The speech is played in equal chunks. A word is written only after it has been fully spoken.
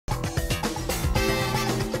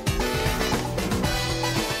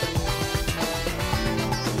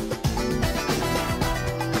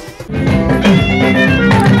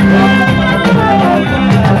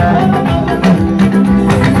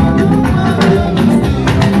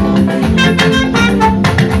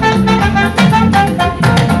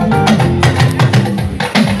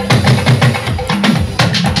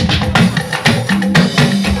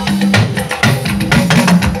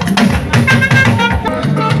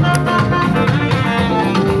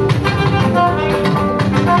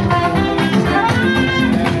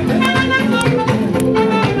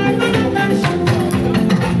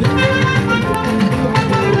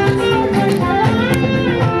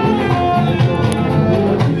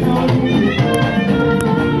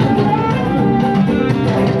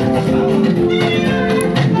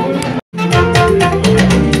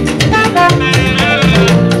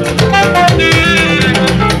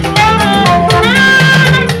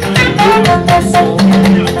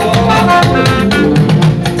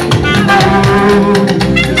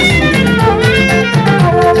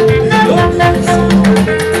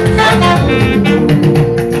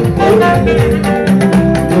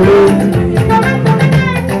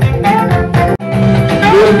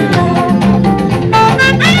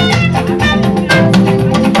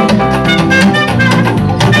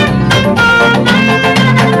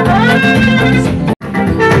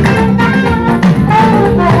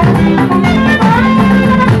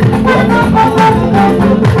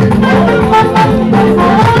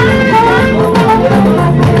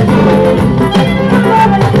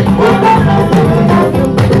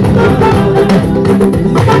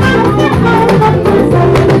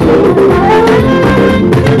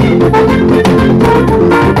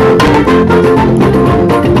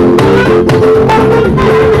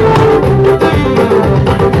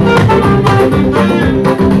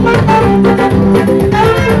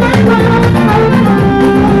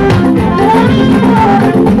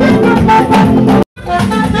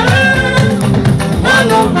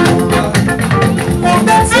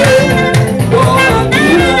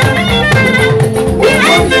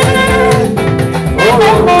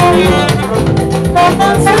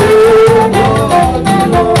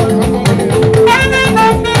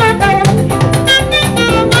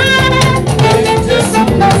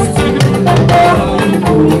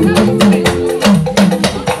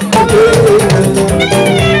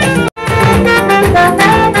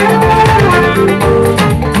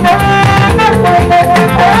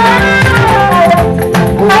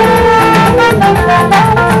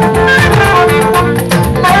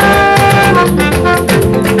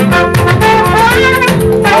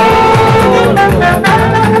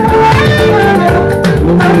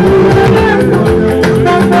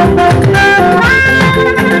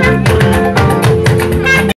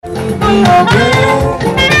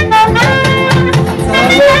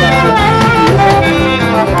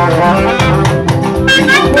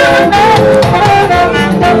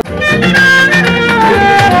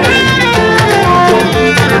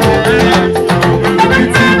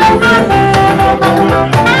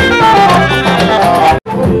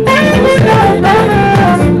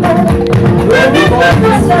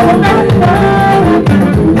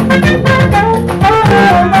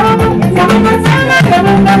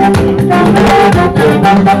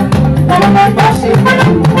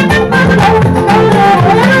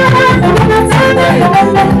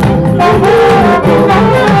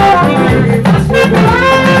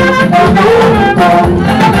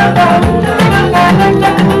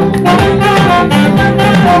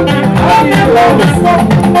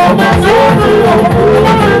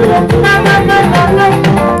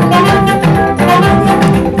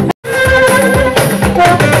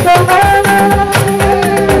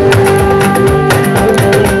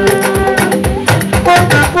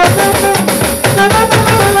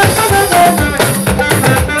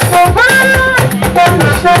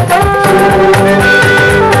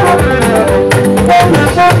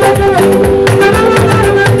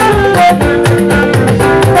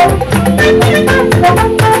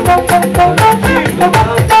Thank you.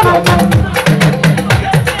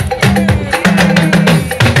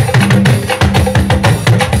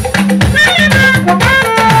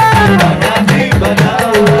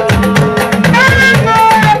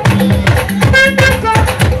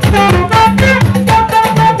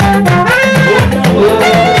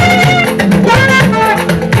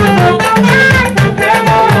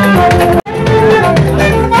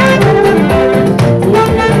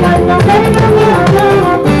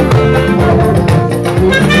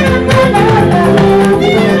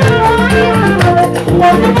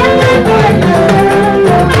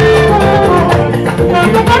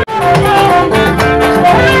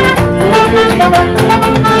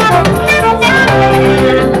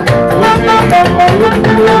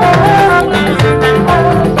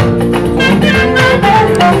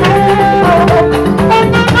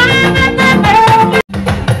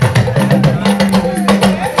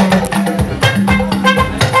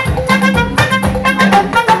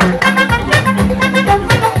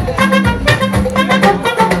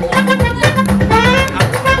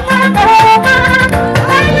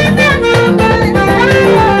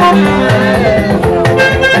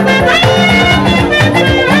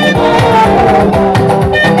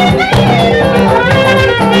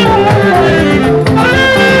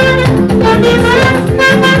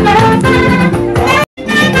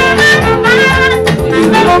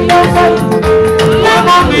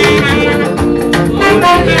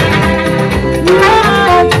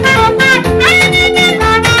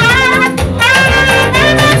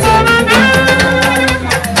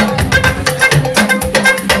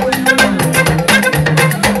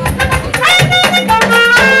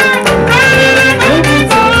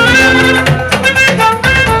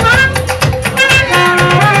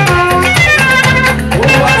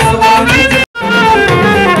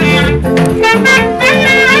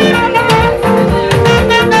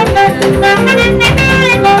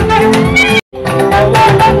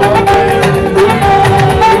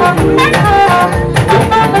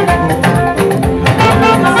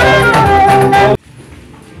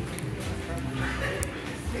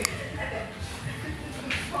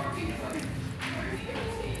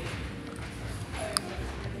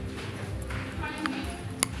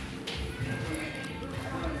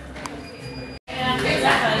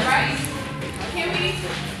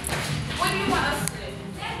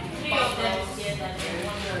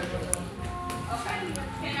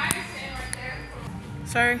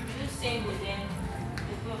 Sorry.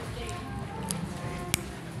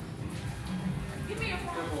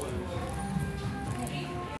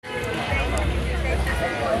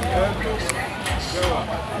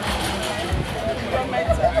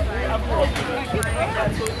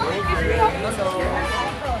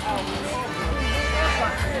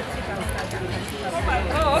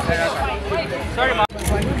 Sorry, ma.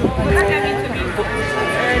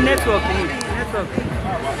 Network.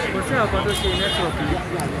 What's your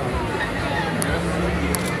network?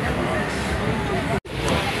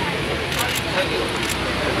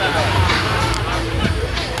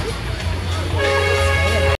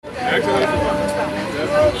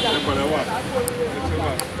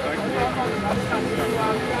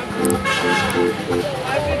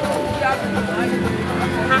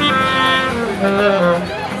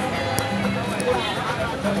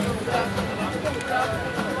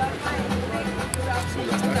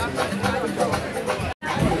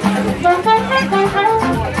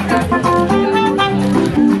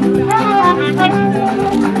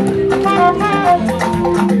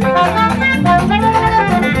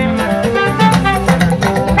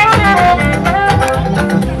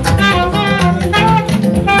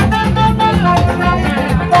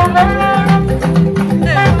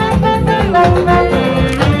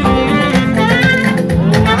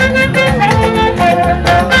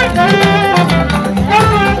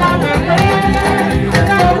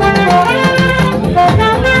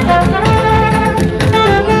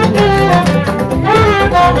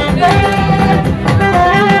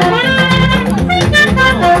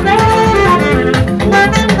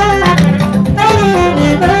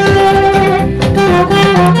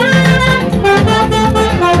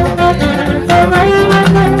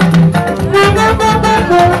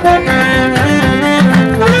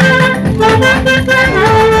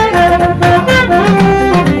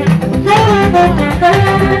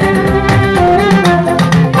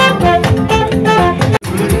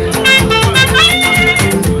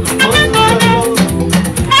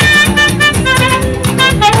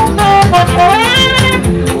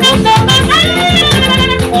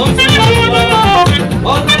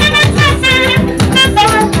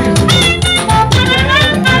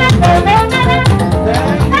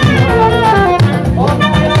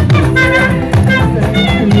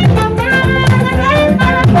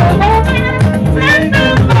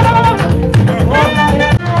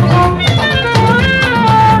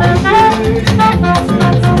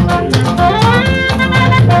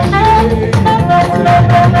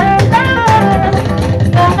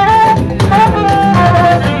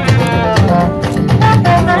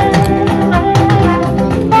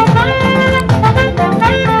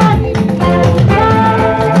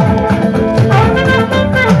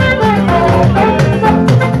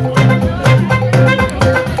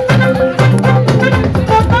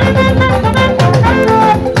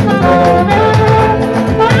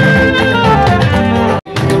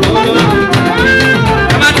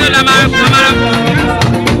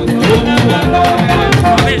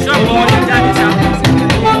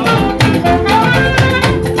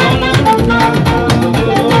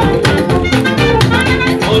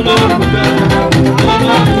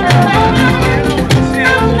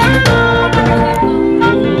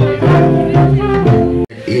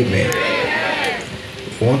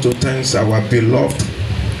 To thank our beloved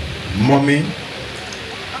mommy,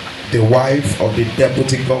 the wife of the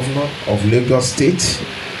Deputy Governor of Lagos State,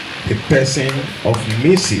 the person of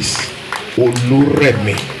Mrs.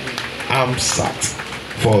 Oluremi Amsat,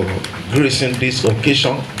 for gracing this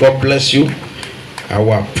occasion. God bless you.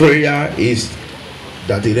 Our prayer is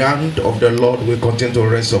that the hand of the Lord will continue to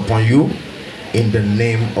rest upon you in the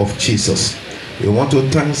name of Jesus. We want to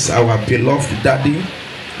thank our beloved daddy,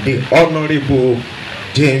 the Honorable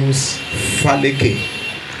James Faleke,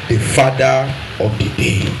 the father of the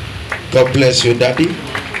day. God bless you, daddy.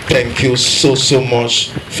 Thank you so much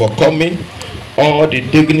for coming. All the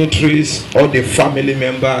dignitaries, all the family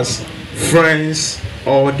members, friends,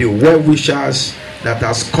 all the well-wishers that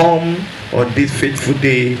has come on this faithful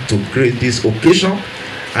day to grace this occasion.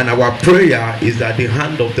 And our prayer is that the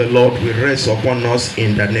hand of the Lord will rest upon us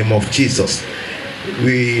in the name of Jesus.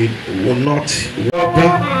 We will not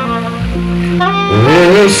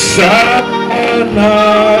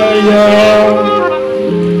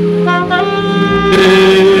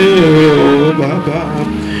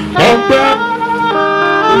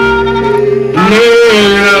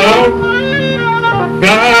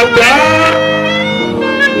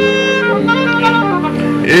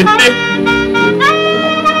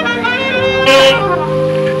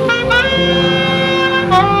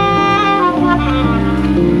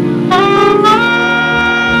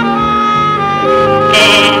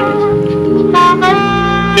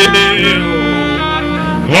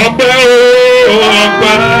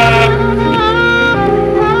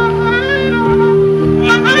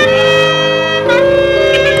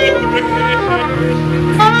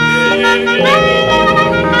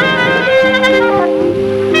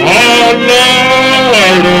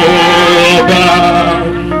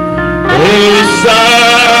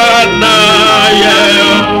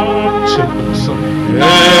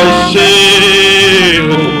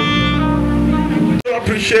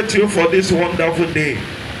appreciate you for this wonderful day.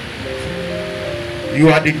 You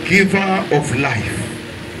are the giver of life.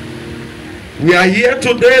 We are here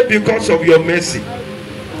today because of your mercy.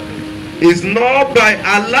 It's not by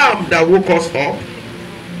alarm that woke us up.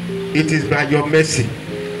 It is by your mercy.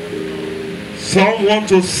 Some want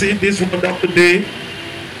to see this wonderful day,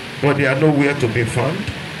 but they are nowhere to be found.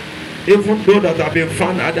 Even those that have been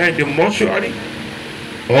found either in the mortuary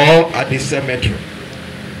or at the cemetery.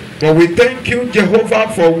 But we thank you,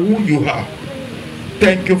 Jehovah, for who you are.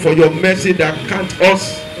 Thank you for your mercy that count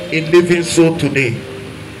us in living so today.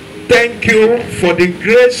 Thank you for the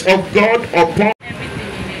grace of God upon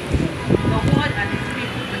everything in it. The world and its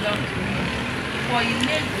people belong to him. For he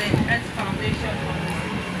laid the earth's foundation on the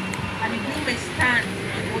sea, and if you may stand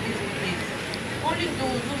and hold this place. Only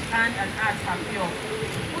those whose hand and hearts are pure,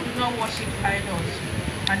 who do not worship idols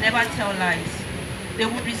and never tell lies, they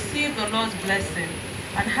will receive the Lord's blessing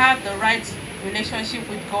and have the right relationship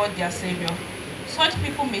with God their Savior. Such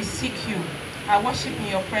people may seek you and worship in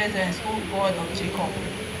your presence, O God of Jacob.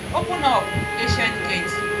 Open up ancient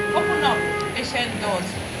gates, open up ancient doors,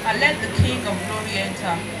 and let the King of glory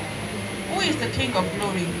enter. Who is the King of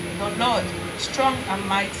glory? The Lord, strong and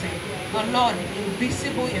mighty, the Lord,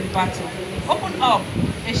 invisible in battle. Open up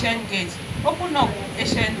ancient gates, open up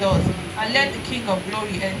ancient doors, and let the King of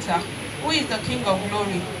glory enter. Who is the King of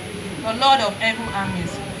glory? The Lord of heaven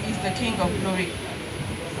armies is the King of glory.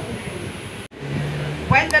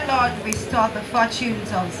 When the Lord restored the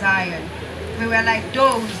fortunes of Zion, we were like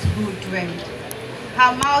those who dreamed.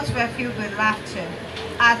 Our mouths were filled with laughter,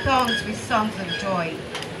 our tongues with songs of joy.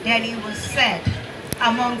 Then it was said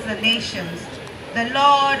amongst the nations, the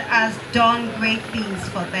Lord has done great things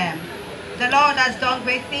for them. The Lord has done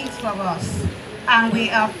great things for us, and we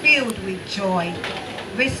are filled with joy.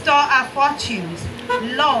 Restore our fortunes,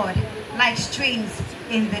 Lord, like streams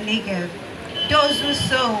in the Negev. Those who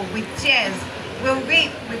sow with tears will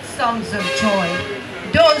reap with songs of joy.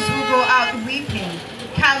 Those who go out weeping,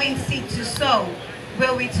 carrying seed to sow,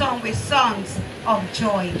 will return with songs of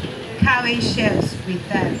joy, carrying sheaves with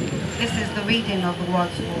them. This is the reading of the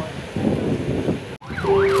Word's Word.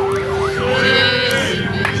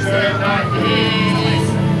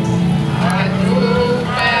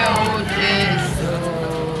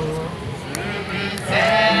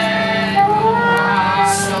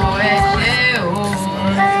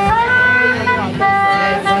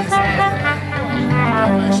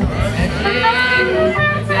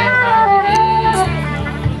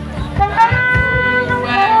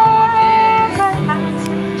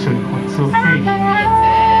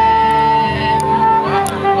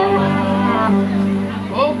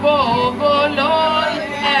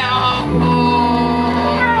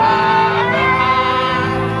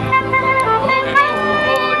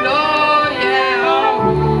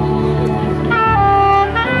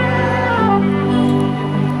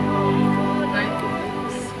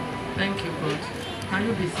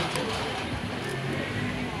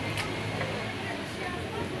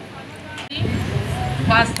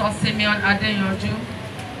 Pastor Simeon Adenyoju.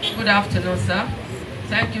 Good afternoon, sir.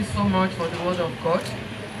 Thank you so much for the word of God.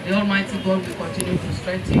 The Almighty God will continue to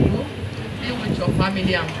strengthen you, be with your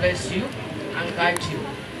family and bless you and guide you.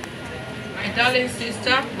 My darling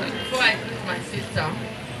sister, before I greet my sister,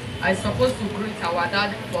 I'm supposed to greet our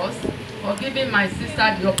daddy first for giving my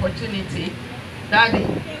sister the opportunity. Daddy,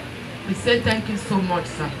 we say thank you so much,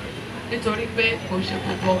 sir. Nítorí pé kò ṣe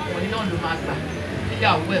gbogbo ọkùnrin náà ló máa gbà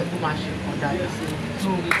níyàwó ẹ̀ kó máa ṣe nǹkan dáadáa. So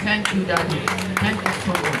we thank you, Daddy. Thank you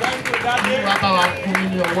so much.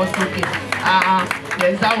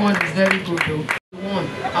 Yes, that one is very good though. One,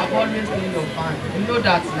 I've always been your fan. You know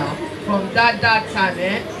that now. From that time,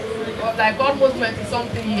 like almost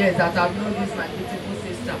 20-something years that I've known this my beautiful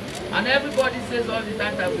sister. And everybody says all the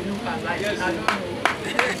time that we look alike. Yes. I don't know.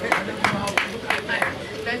 I don't know how we look alike.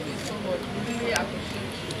 Thank you so much. We really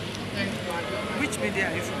appreciate you. Thank you. Which media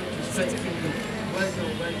is it? Well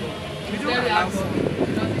done, well done. We don't allow She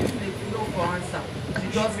doesn't take no for answer. She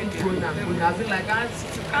just been going and going. I've been like,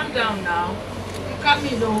 calm down now. You come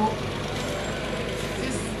in, oh.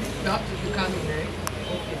 This, you have to be coming, eh?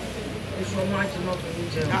 Okay. It's from much enough for me,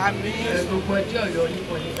 Jerry. So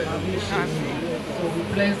we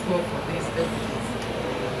bless God for this evidence.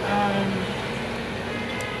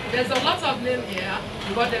 There's a lot of name here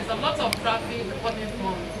because there's a lot of traffic coming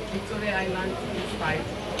from Victoria Island to this side.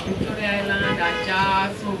 Victoria Island and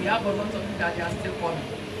Jazz, so we have a lot of people that they are still coming.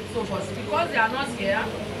 So because they are not here,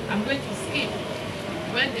 I'm going to skip.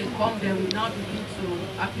 When they come, they will now begin to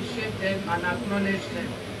appreciate them and acknowledge them.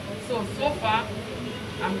 So far,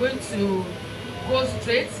 I'm going to go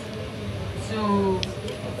straight to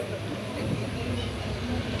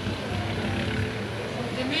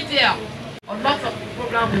the media. A lot of the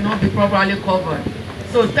program will not be properly covered.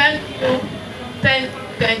 So thank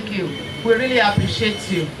you. We really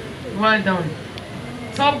appreciate you. Well done.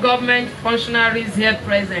 Top government functionaries here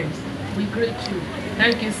present, we greet you.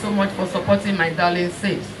 Thank you so much for supporting my darling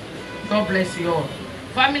sis. God bless you all.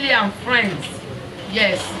 Family and friends.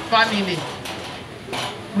 Yes, family.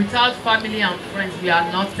 Without family and friends, we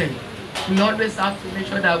are nothing. We always have to make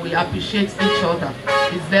sure that we appreciate each other.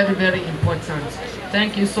 It's very, very important.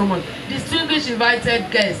 Thank you so much. Distinguished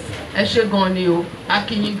invited guests, Eshegoni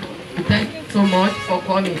Akinyi, thank you so much for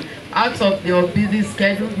coming. Out of your busy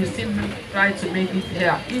schedule, you still try to make it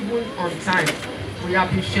here, even on time. We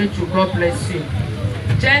appreciate you. God bless you.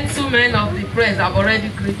 Gentlemen of the press, I've already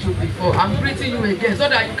greeted you before. I'm greeting you again so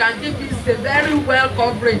that you can give this a very well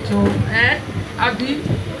coverage. Abi,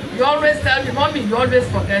 you always tell me, Mommy, you always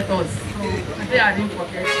forget us. So today I didn't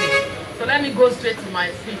forget you. So let me go straight to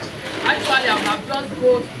my speech. Actually, I would have just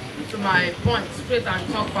go to my point straight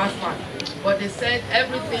and talk fast. But they said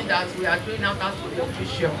everything that we are doing now has to be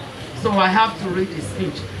official. So I have to read the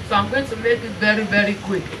speech. So I'm going to make it very, very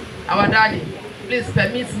quick. Our daddy, please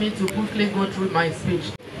permit me to quickly go through my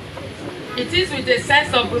speech. It is with a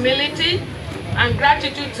sense of humility and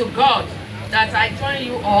gratitude to God that I join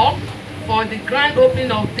you all for the grand opening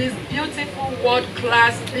of this beautiful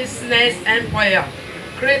world-class business empire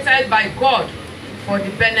created by God for the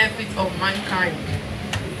benefit of mankind.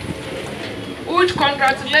 Huge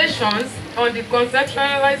congratulations on the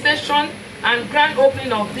conceptualization and grand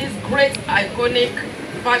opening of this great iconic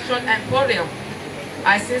fashion emporium.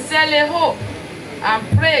 I sincerely hope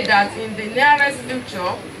and pray that in the nearest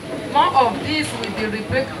future, more of this will be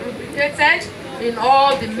replicated in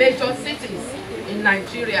all the major cities in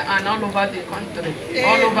Nigeria and all over the country, Amen.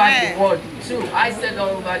 All over the world too. I said all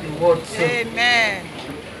over the world too. Amen.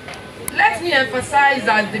 Let me emphasize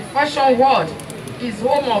that the fashion world is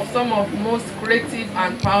home of some of the most creative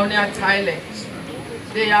and pioneer talent.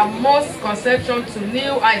 They are most conception to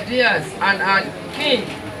new ideas and are keen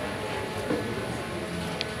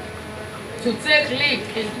to take lead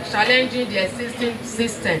in challenging the existing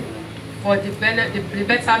system for the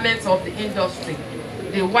betterment of the industry,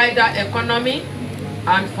 the wider economy,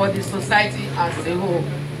 and for the society as a whole.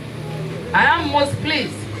 I am most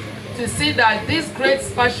pleased to see that this great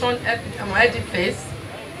fashion edifice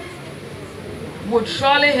would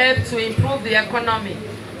surely help to improve the economy,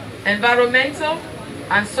 environmental,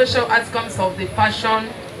 and social outcomes of the fashion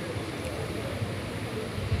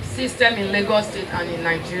system in Lagos State and in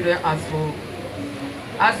Nigeria as well.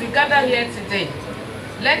 As we gather here today,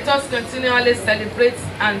 let us continually celebrate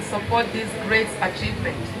and support this great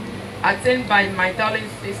achievement attained by my darling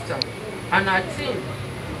sister and our team.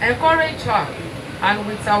 Encourage her, and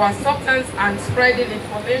with our substance and spreading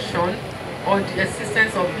information on the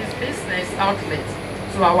existence of this business outlet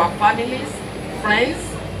to our families, friends,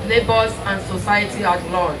 neighbors, and society at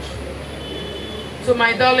large. To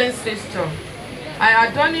my darling sister, I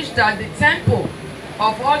admonish that the tempo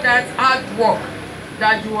of all that hard work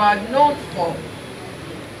that you are known for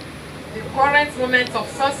the current moments of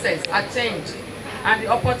success are changed, and the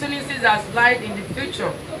opportunities that lie in the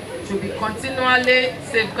future should be continually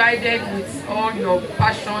safeguarded with all your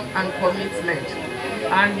passion and commitment.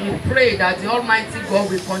 And we pray that the Almighty God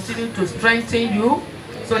will continue to strengthen you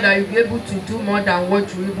so that you'll be able to do more than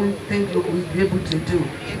what you even think you will be able to do.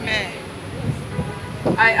 Amen.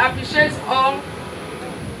 I appreciate all.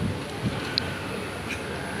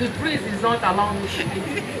 The priest is not allowing me to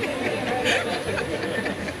leave.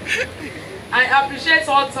 I appreciate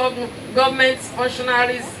all government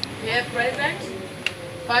functionaries here present,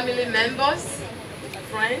 family members,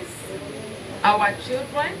 friends, our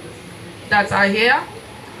children that are here,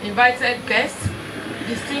 invited guests,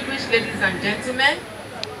 distinguished ladies and gentlemen,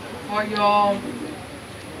 for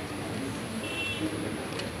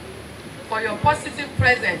your positive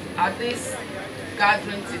presence at this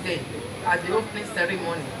gathering today, at the opening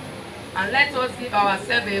ceremony. And let us give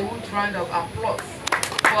ourselves a huge round of applause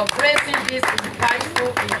for gracing this impactful,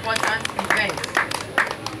 important event.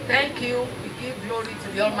 Thank you. We give glory to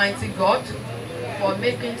the Almighty God for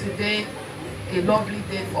making today a lovely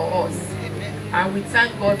day for us. And we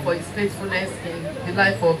thank God for His faithfulness in the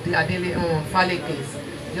life of the Adele Falekes.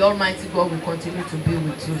 The Almighty God will continue to be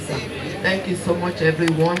with you, sir. Thank you so much,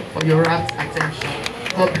 everyone, for your rapt attention.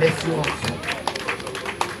 God bless you all.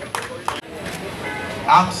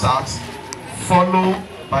 Answers followed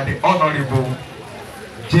by the Honorable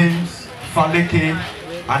James Faleke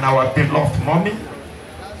and our beloved mommy,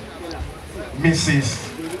 Mrs.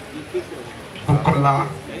 Bukola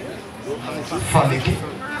Faleke.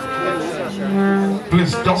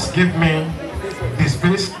 Please just give me this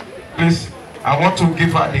space. Please, I want to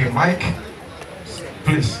give her the mic.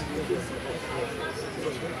 Please.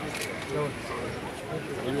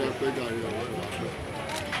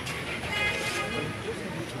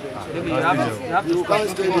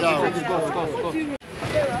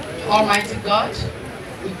 Almighty God,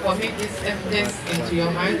 we commit this evidence into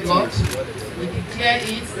your hand, God. We declare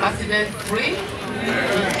it accident-free. We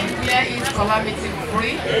declare it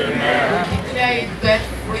calamity-free. We declare it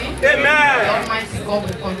death-free. The Almighty God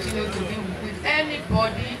will continue to be with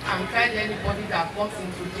anybody and guide anybody that comes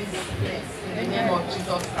into this place in the name of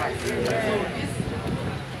Jesus Christ. So this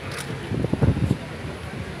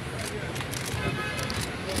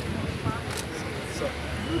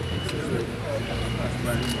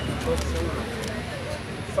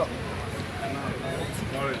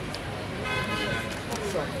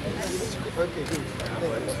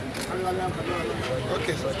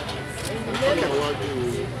Okay, sir.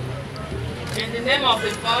 in the name of the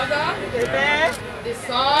Father, amen, the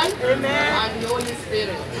Son, amen, and the Holy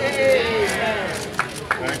Spirit. Amen.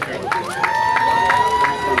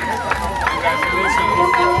 Thank you.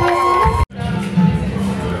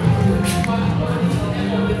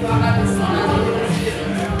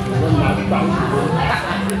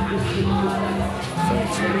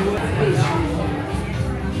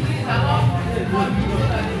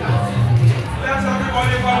 Let's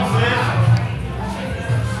everybody come say.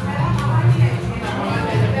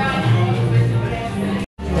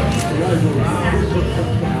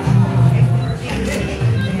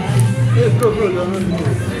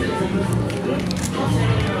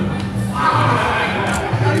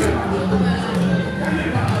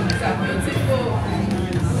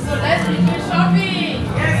 So let's begin shopping.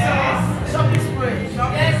 Yes, shopping spree.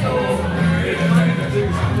 Yes, so.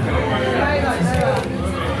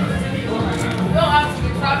 You don't have to be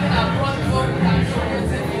traveling across the world and shopping.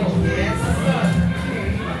 Yes, sir.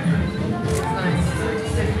 Nice.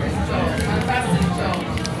 Good job. Fantastic job.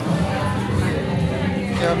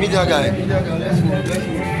 Yeah, media guy. Let's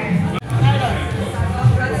move.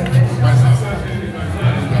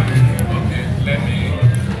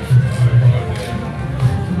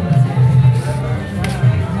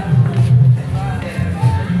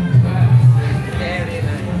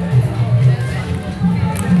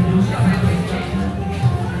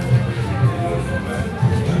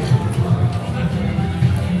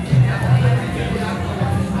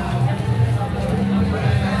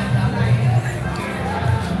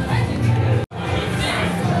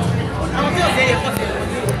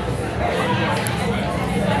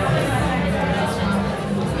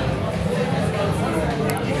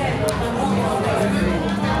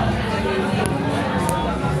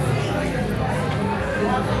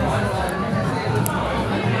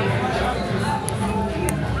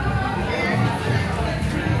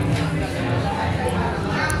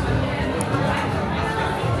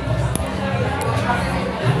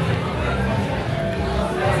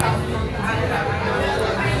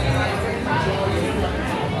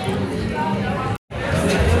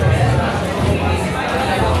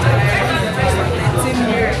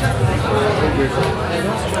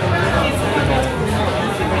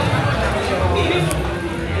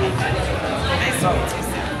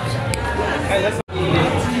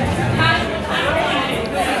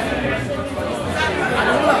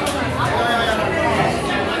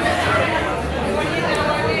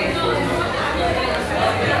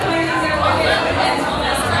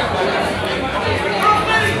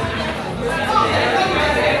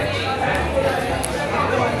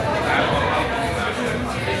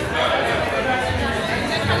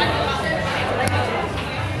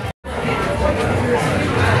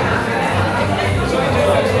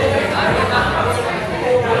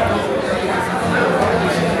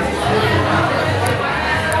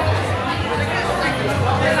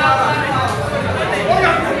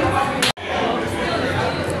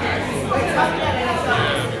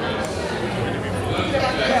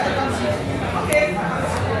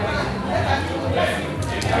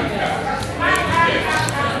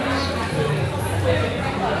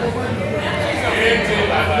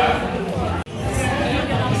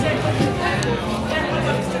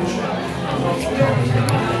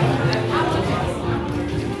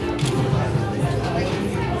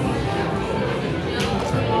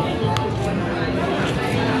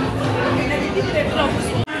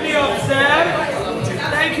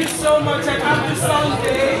 so much and happy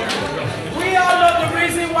Sunday. We all know the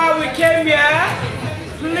reason why we came here.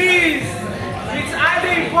 Please, it's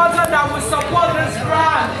highly important that we support this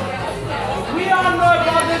brand. We all know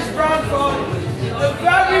about this brand for a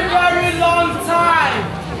very, very long time.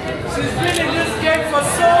 She's been in this game for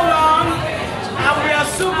so long, and we are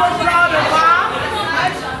super proud of her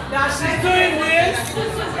that she's doing this.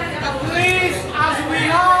 Please, as we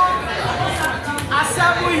all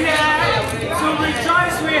assemble here to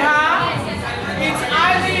rejoice with her, it's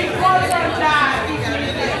highly important that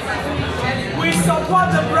we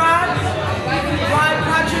support the brand by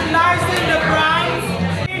patronizing the brand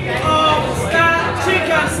of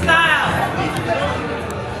Chicken Style.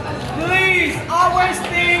 Please always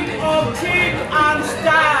think of Chick and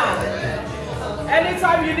Style.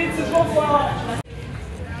 Anytime you need to go for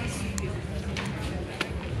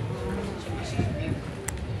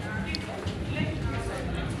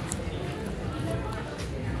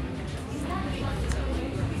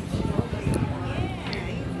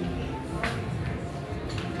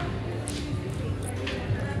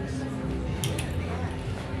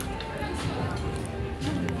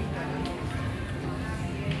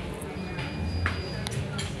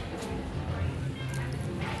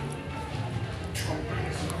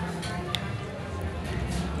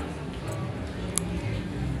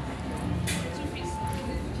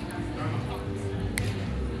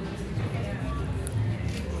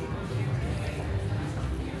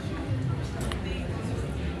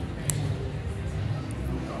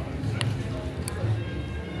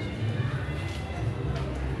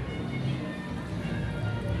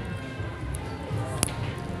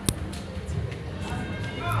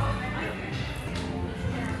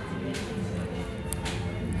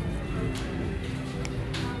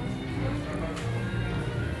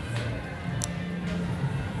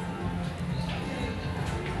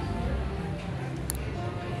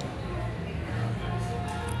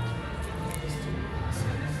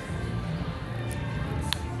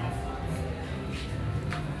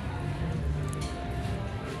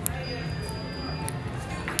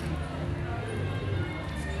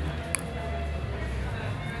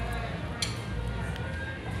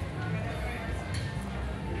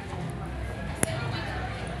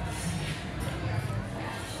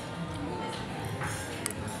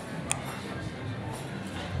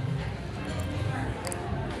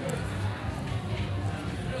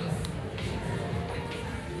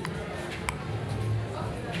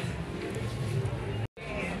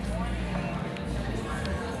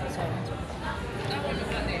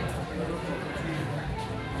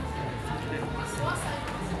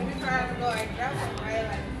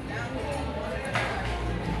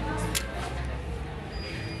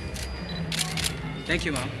Thank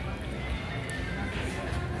you, Mom.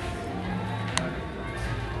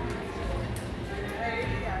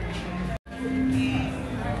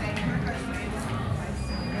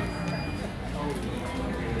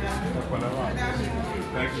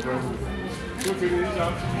 Thank you very much. Go to the Isha.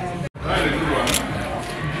 That's a good one.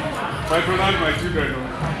 Patronize my children.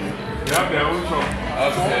 They have their own shop.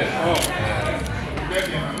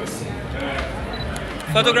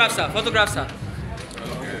 Photograph, sir. Photograph, sir.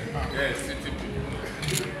 Yes,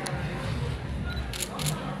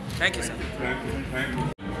 Thank you, sir. thank you. Thank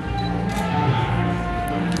you.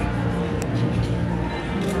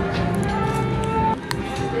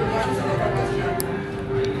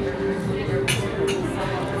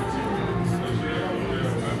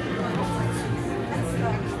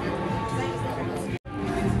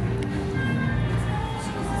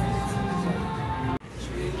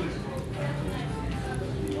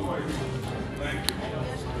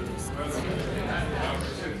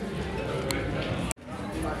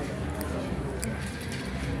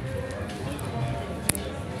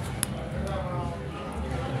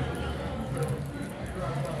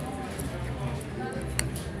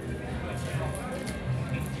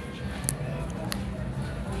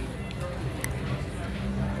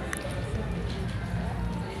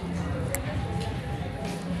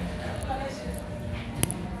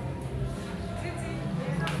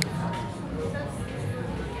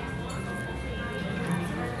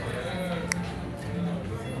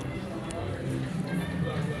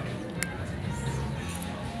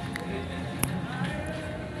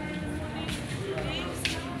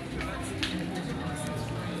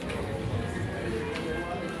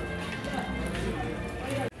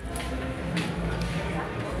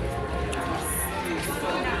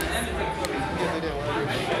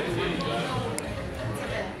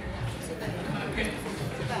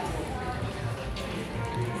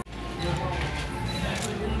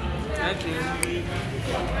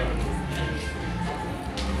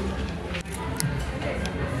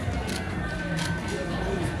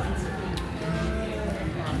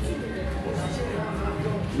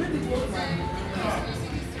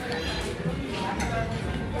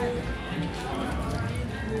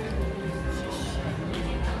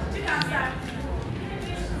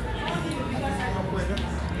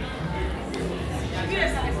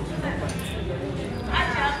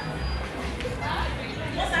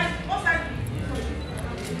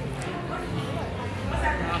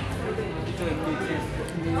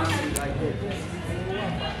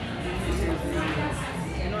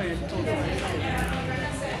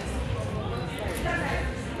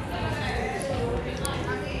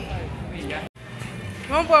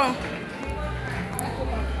 Vamos pôr.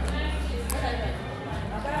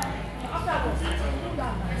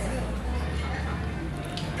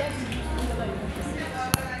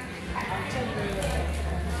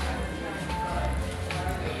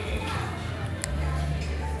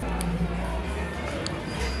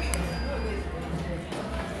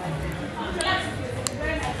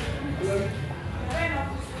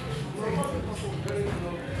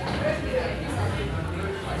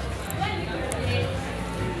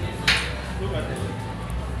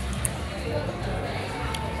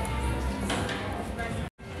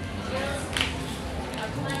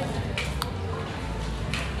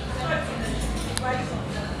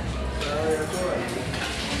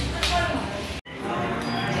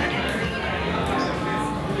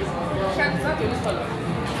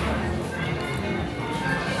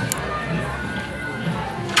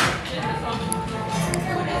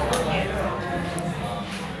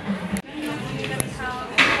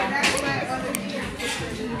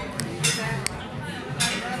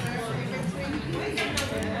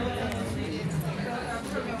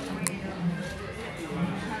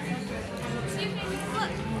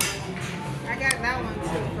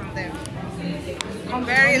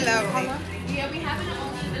 Very lovely. Yeah, we haven't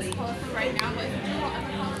only this color right now, but if you want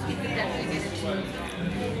other colors, you can definitely get it.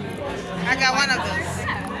 I got one of those.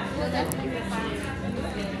 Yeah, we'll definitely be fine.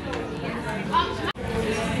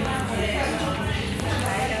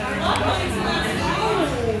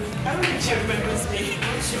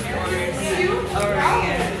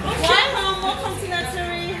 Welcome to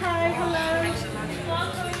Nursery. Hi, hello.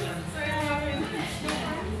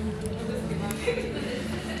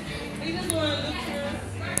 You just want to look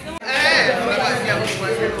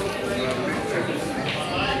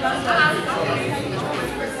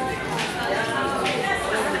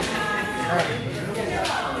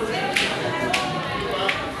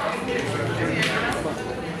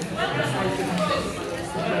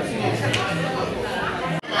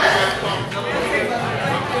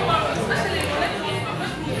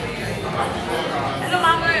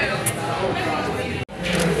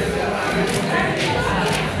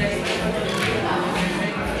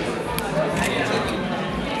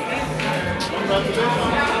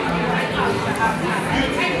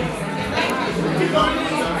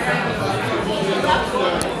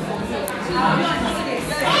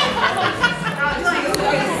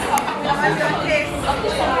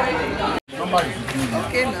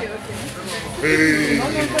Okay, now. Hey.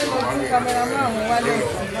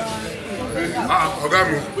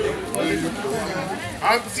 Ogami.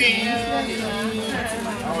 Auntie.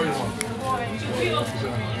 How are you?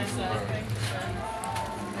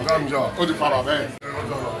 Ogami, Joe. Oh, the father, man.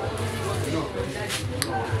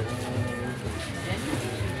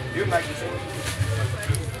 You like this one?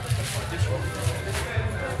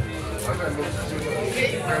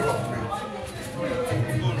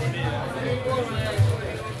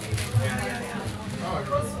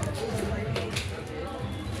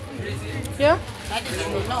 Yeah?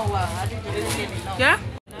 Yeah?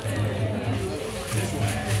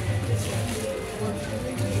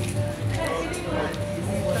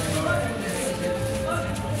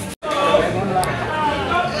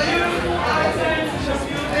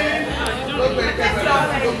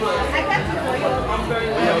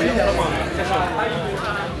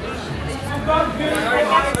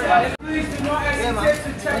 Please do not hesitate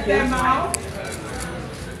to check them out.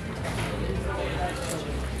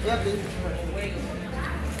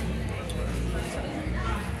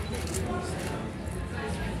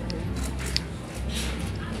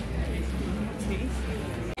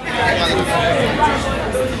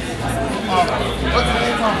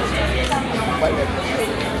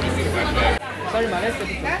 Sorry, man, let's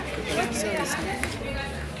take it.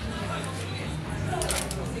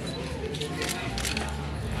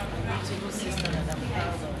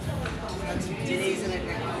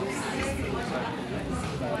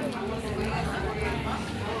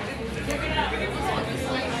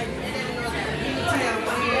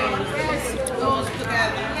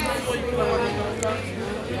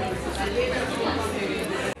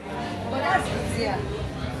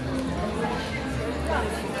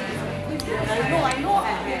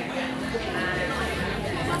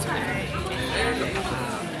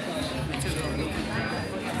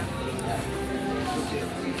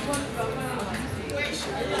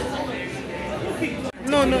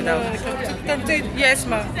 No. Can take, yes,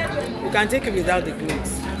 ma'am. You can take it without the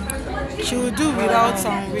clothes. She will do without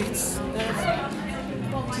some weights.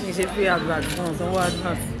 It's a free advert. Don't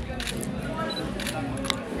advert.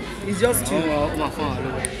 It's just two. My phone.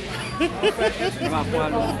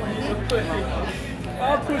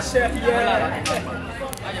 Uncle Chef, yeah.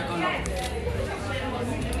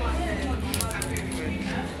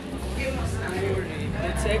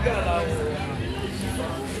 Take it out.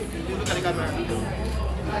 Look at the camera.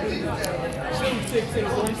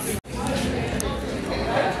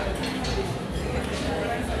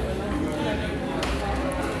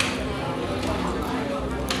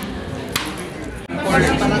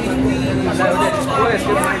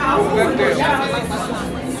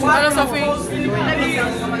 Hello, Sophie.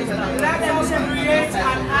 Let us create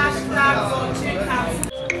an hashtag for Chick and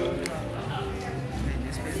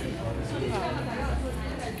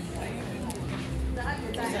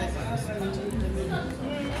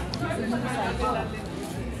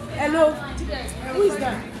Hello, who is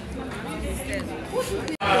that?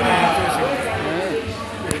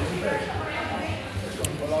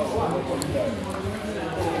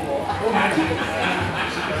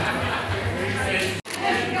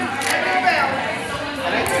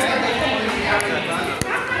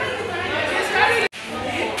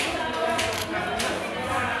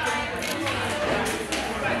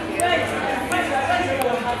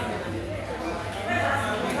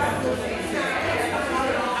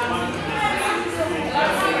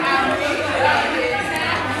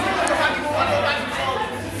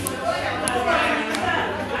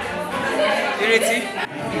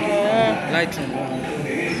 Lightroom.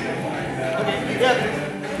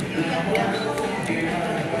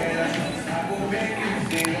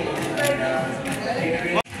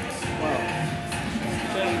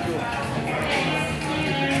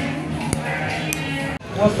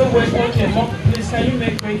 What's the way? Okay, Mom, please, can you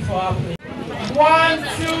make way for her, please? 1,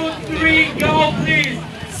 2, 3, go, please.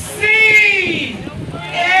 C-H-I-C-S-T-Y-L-E.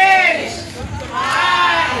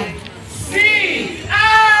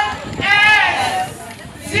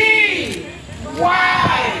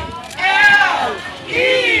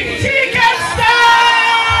 Chicken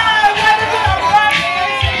style!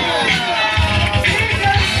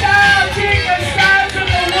 Chicken style to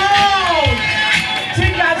the world!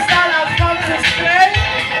 Chicken style has come to stay.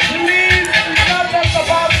 Please, it's not just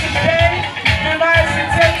about today. We might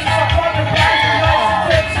hesitate to support the brand. We might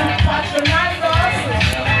hesitate to patronize us.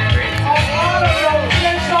 Of all of your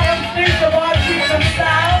potential things about chicken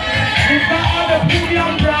style, we've got all the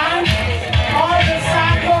premium brands, all the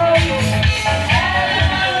samples,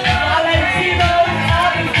 Valentino,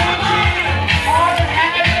 all the Gucci, all the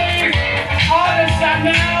Hermes, all the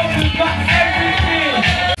Chanel. We've got everything.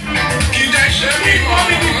 We have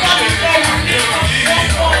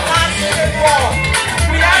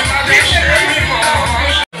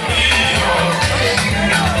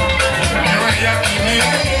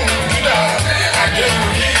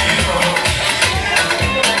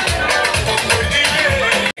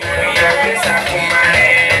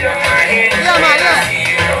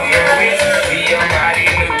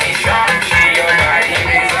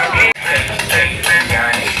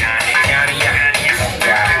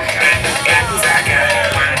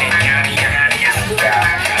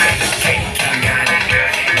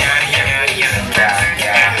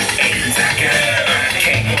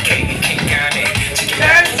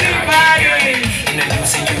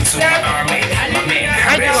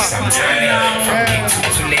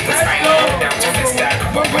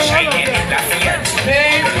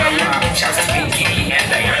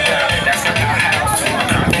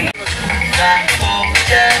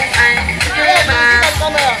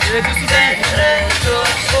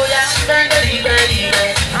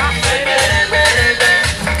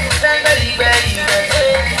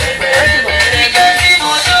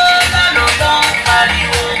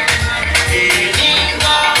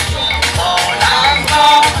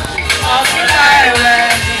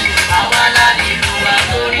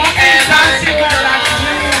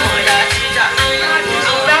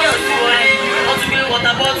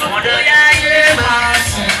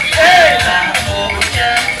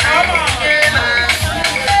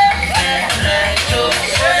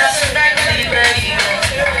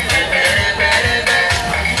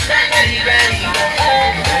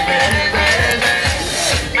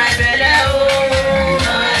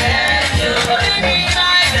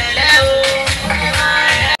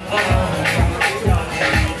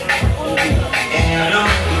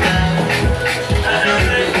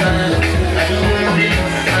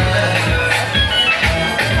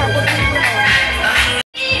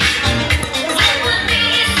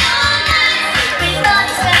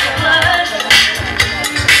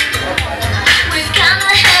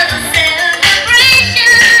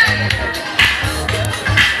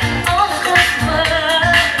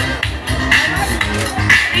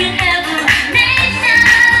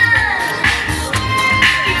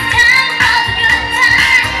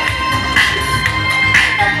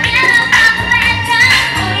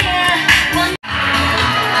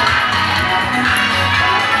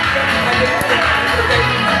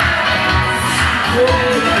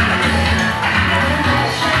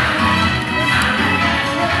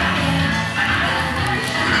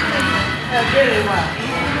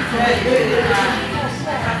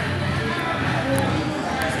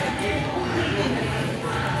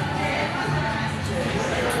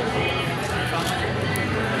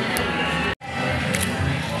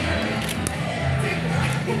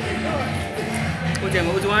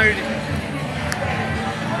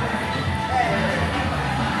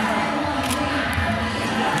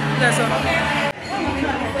That's all.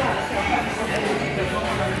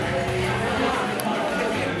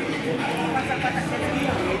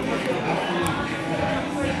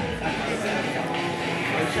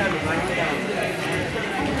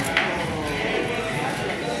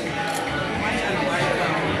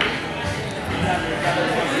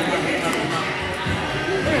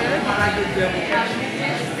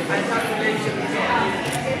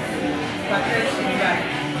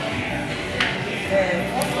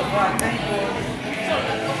 First of all, I thank God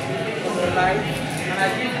for the life, and I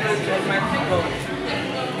give praise to Almighty God.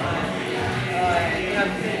 He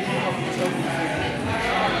has been of the trouble.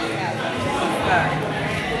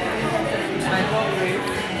 My God praise.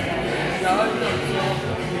 We are all going to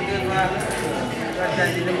deliver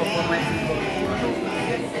right in the name of Almighty God.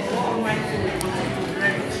 Almighty will continue to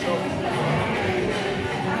bless the shop.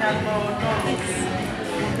 We have no knowledge.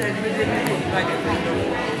 We said we didn't go back and find the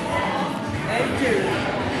world.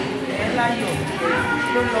 Láyọ̀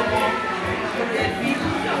lórí ọmọ lórí ẹbí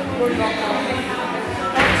lórí ọkọ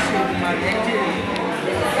láti ṣe ìmàlẹ́ jèrè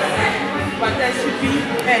pàtẹ́ síbí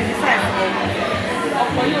ẹ̀ ní ṣàìsàn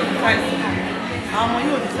ọkọ yóò ní ṣàìsàn àwọn ọmọ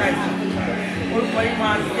yóò ní ṣàìsàn orúkọ yìí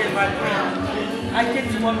máa ń ṣe ìbàdàn ajé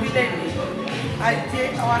tí wọ́n bí lẹ́yìn ajé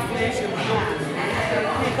àwọn afilẹ̀ ṣe wúlò ní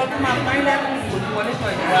nǹkan tó máa pọ́n ilẹ̀kùn kò ní wọlé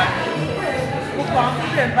kan ìwà gbogbo àwọn tó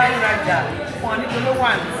lè bá ìrajà wọn ní gbólóhùn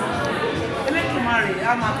àná Elédùmarè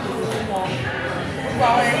á máa tòrò fún wọn gbogbo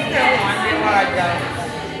àwọn ẹni tẹ̀ wọ́n á lé wárajà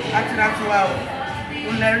àtìrátìwá o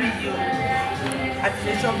ń lẹ́rí yìí o àti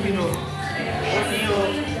ṣe shopping o òní o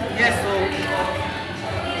yes o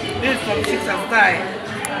this from Chick Style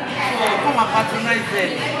so come and patronize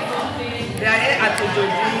them they are here at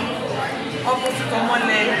Ojodu opposite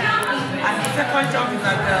Omole and the second shop is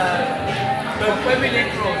at the Family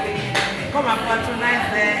Club. Come and patronize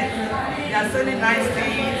them. They are selling nice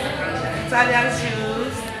things, Italian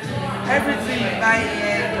shoes, everything you buy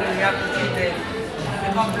here, we appreciate them.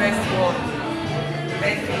 May God bless you all.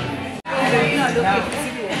 Thank you.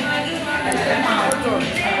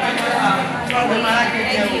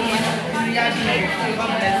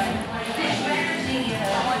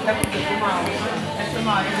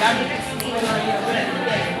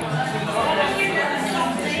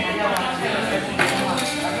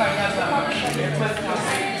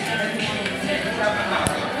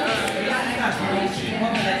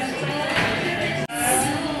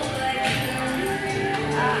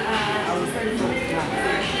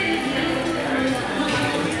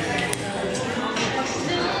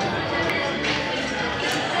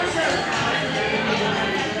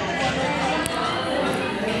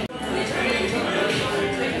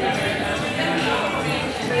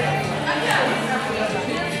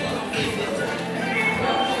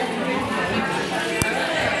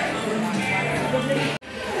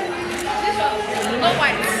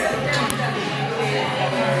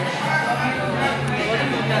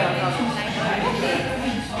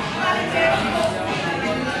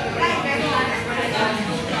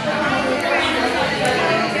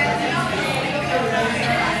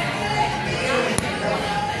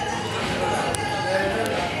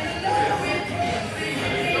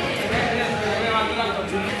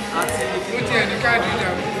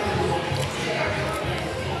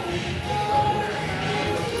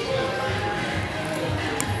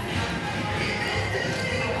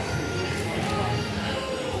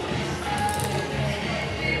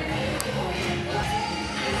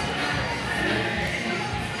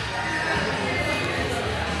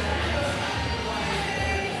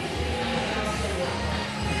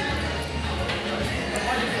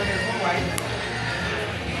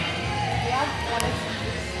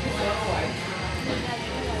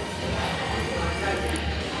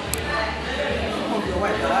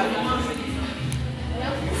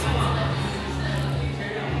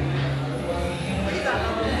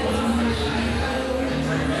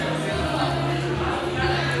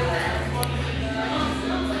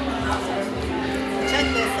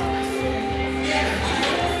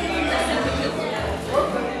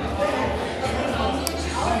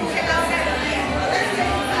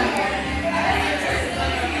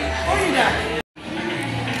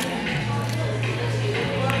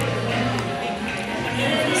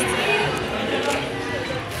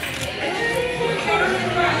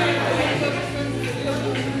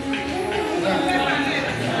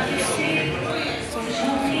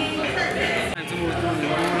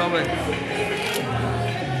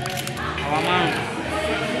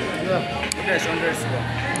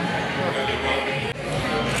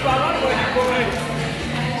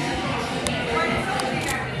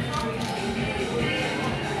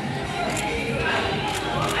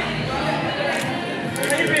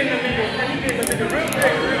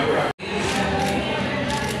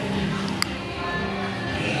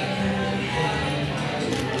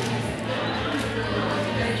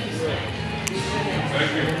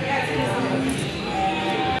 Thank you.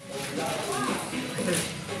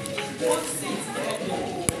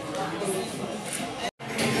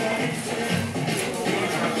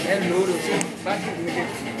 Battery.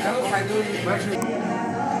 I hope I don't need battery.